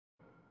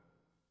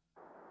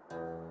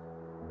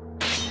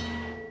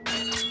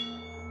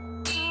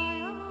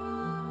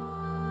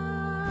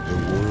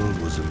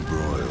was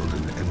embroiled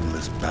in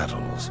endless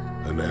battles,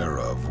 an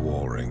era of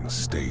warring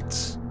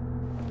states.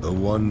 The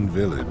one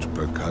village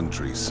per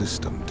country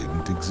system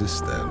didn't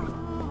exist then.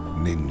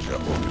 Ninja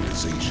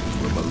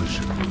organizations were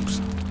militia groups,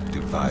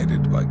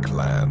 divided by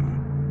clan.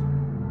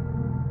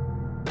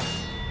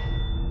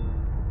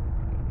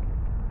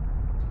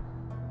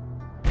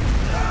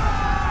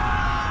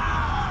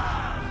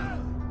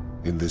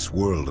 In this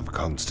world of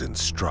constant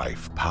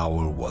strife,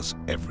 power was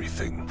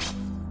everything.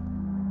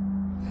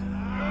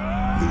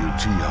 The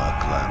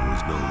Uchiha clan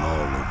was known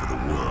all over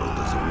the world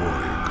as a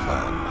warrior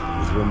clan,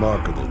 with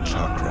remarkable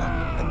chakra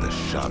and the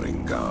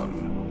Sharingan.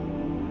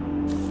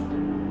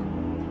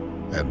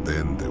 And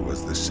then there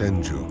was the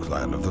Senju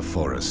clan of the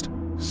forest,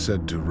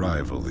 said to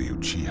rival the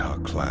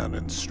Uchiha clan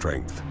in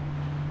strength.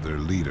 Their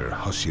leader,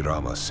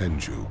 Hashirama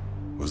Senju,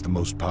 was the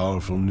most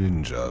powerful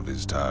ninja of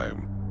his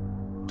time.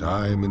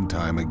 Time and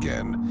time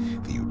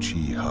again, the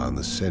Uchiha and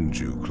the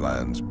Senju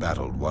clans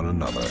battled one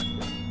another.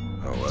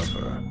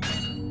 However,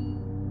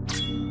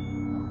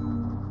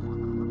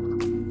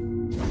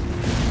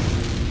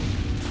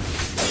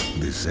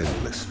 this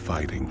endless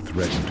fighting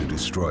threatened to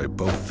destroy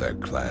both their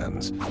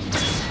clans.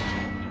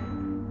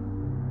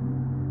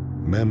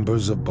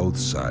 Members of both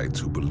sides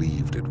who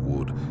believed it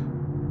would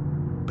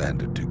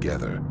banded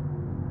together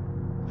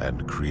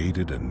and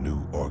created a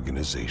new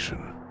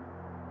organization.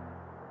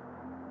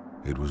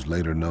 It was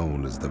later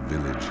known as the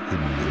village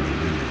hidden in the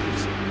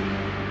leaves.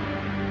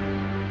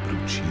 But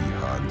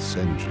Uchiha and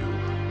Senju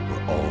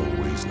were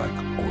always like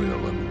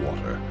oil and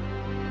water,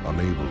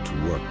 unable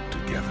to work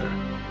together.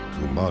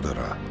 To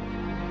Madara,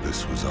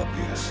 this was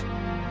obvious,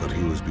 but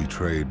he was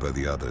betrayed by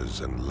the others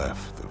and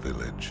left the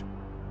village.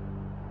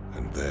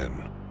 And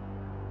then,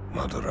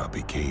 Madara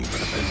became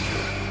an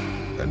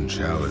avenger and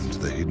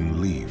challenged the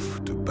Hidden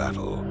Leaf to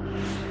battle.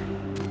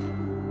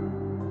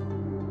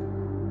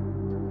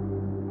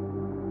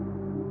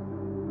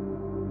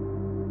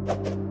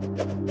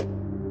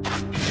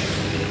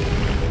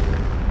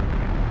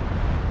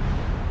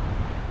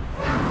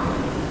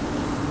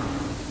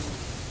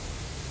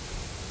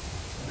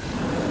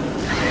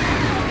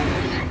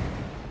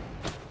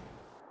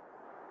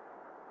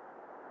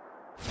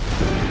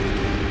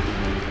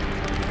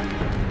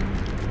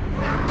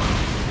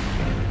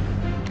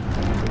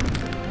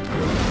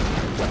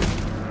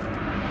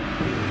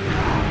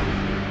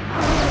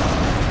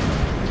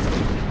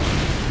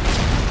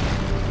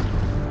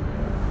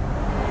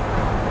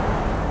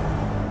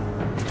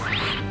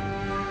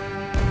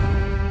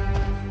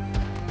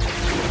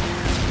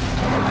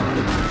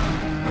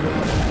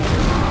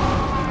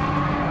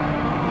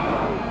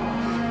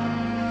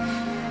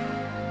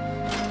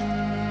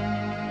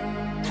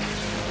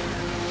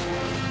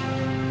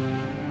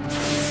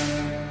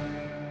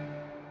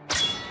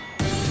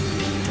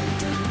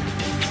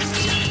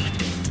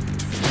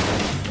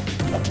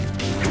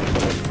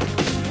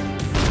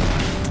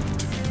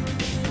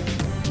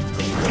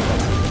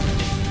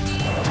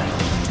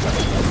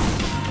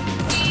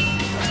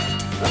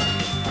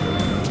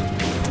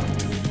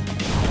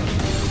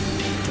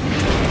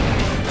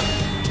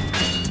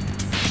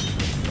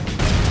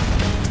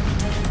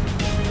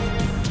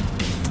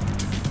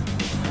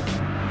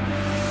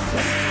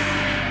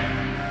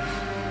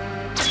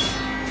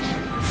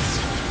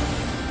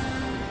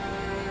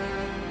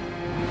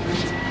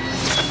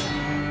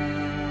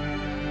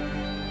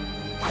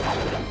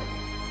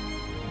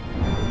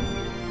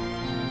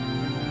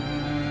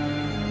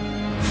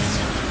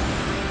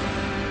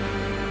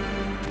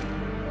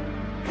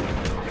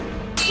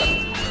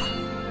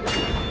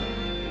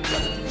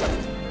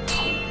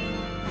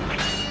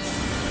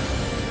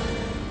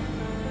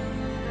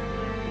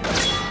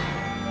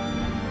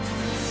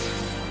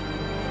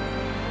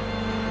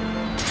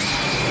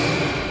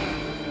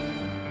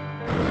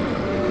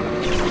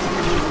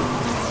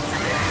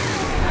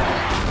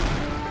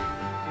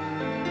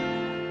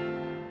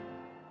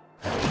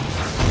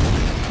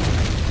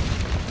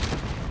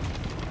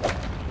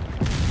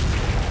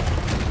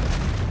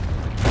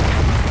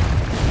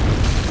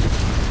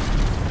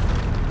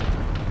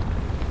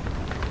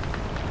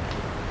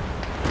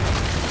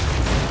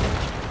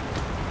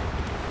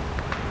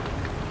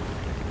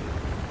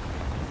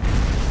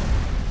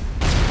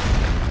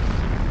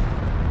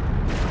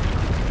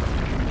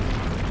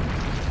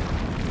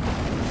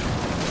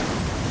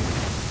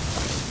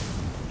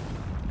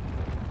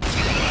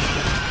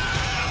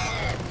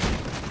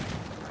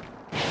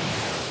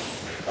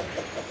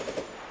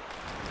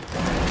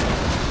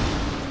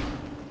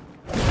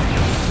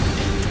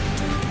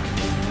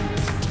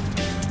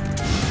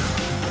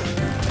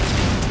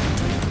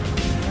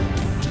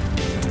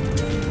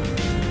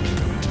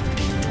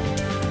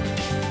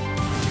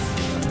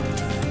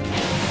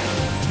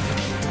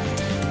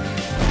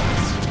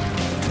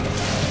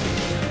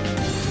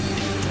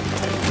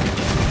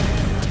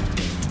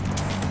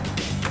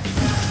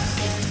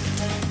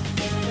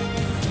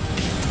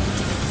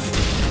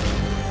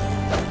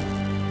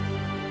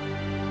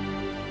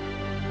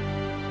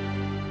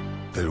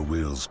 Their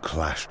wills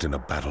clashed in a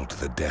battle to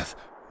the death,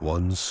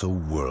 one so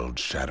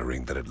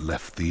world-shattering that it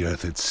left the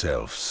earth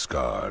itself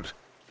scarred.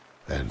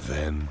 And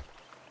then,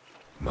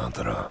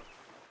 Madara.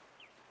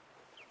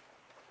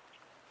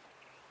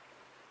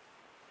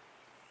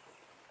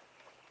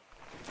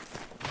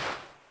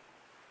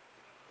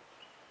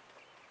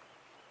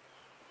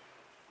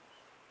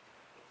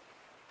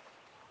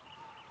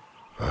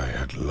 I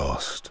had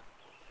lost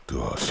to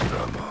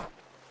Hashirama.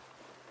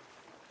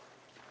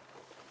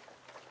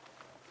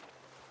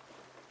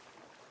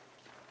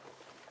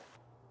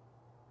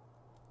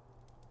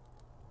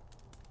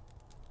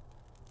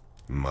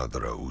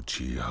 Madara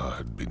Uchiha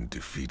had been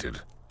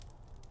defeated,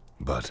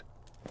 but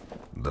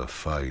the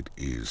fight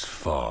is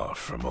far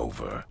from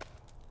over.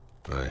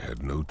 I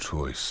had no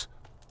choice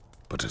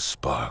but to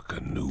spark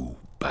a new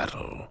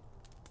battle.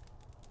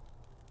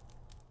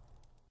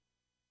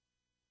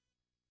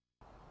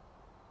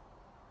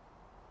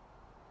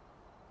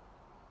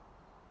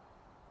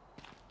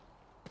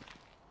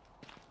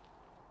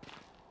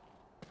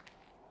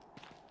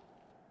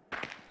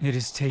 It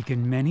has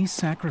taken many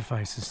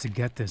sacrifices to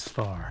get this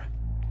far.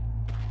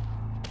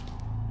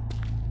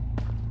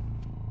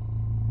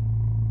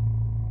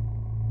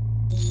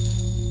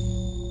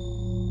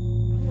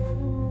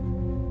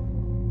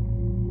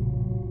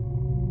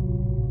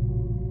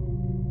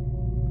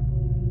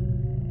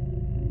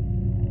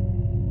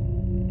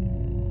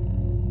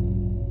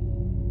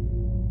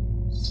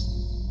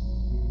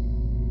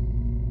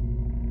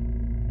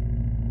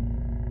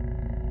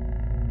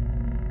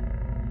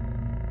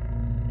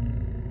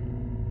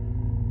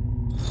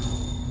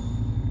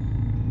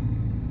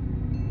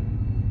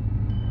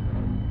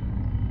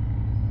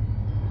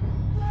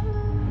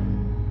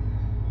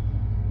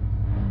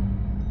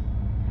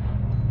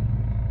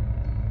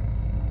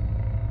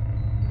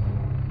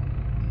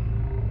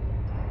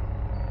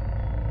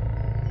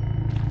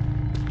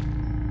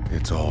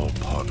 It's all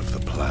part of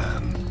the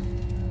plan.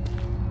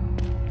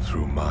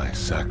 Through my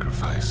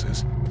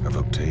sacrifices, I've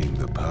obtained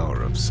the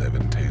power of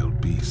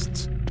seven-tailed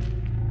beasts.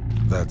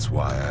 That's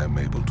why I'm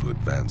able to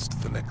advance to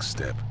the next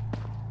step.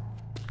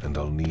 And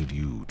I'll need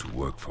you to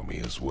work for me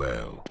as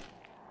well.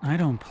 I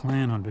don't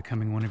plan on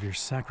becoming one of your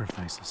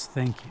sacrifices,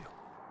 thank you.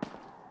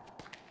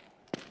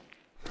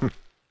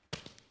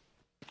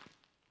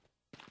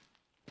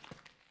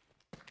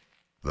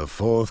 The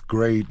fourth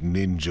great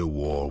ninja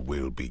war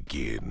will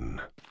begin.